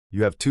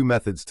You have two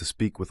methods to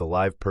speak with a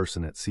live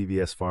person at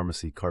CVS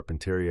Pharmacy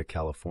Carpinteria,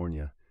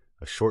 California,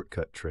 a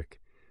shortcut trick,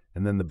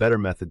 and then the better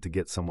method to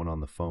get someone on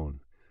the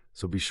phone.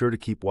 So be sure to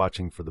keep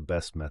watching for the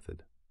best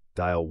method.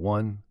 Dial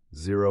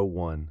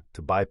 101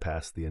 to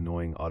bypass the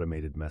annoying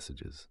automated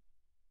messages.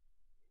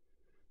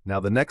 Now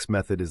the next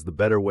method is the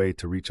better way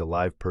to reach a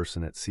live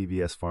person at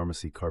CVS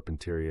Pharmacy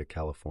Carpinteria,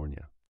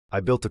 California.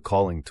 I built a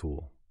calling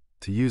tool.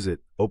 To use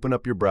it, open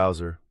up your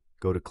browser,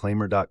 go to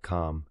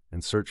Claimyr.com,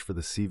 and search for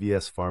the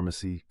CVS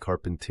Pharmacy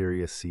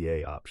Carpinteria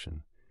CA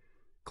option.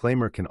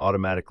 Claimyr can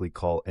automatically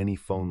call any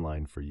phone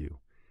line for you.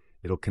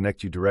 It'll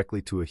connect you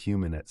directly to a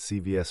human at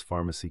CVS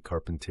Pharmacy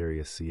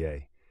Carpinteria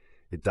CA.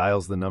 It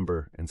dials the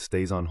number and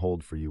stays on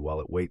hold for you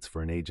while it waits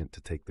for an agent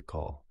to take the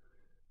call.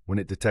 When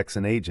it detects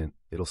an agent,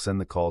 it'll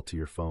send the call to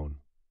your phone.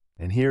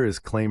 And here is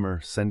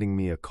Claimyr sending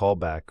me a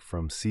callback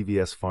from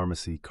CVS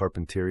Pharmacy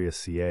Carpinteria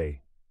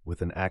CA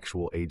with an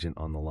actual agent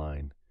on the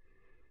line.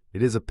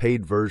 It is a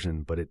paid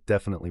version, but it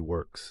definitely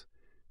works.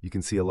 You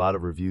can see a lot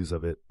of reviews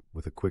of it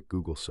with a quick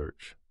Google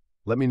search.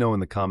 Let me know in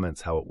the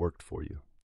comments how it worked for you.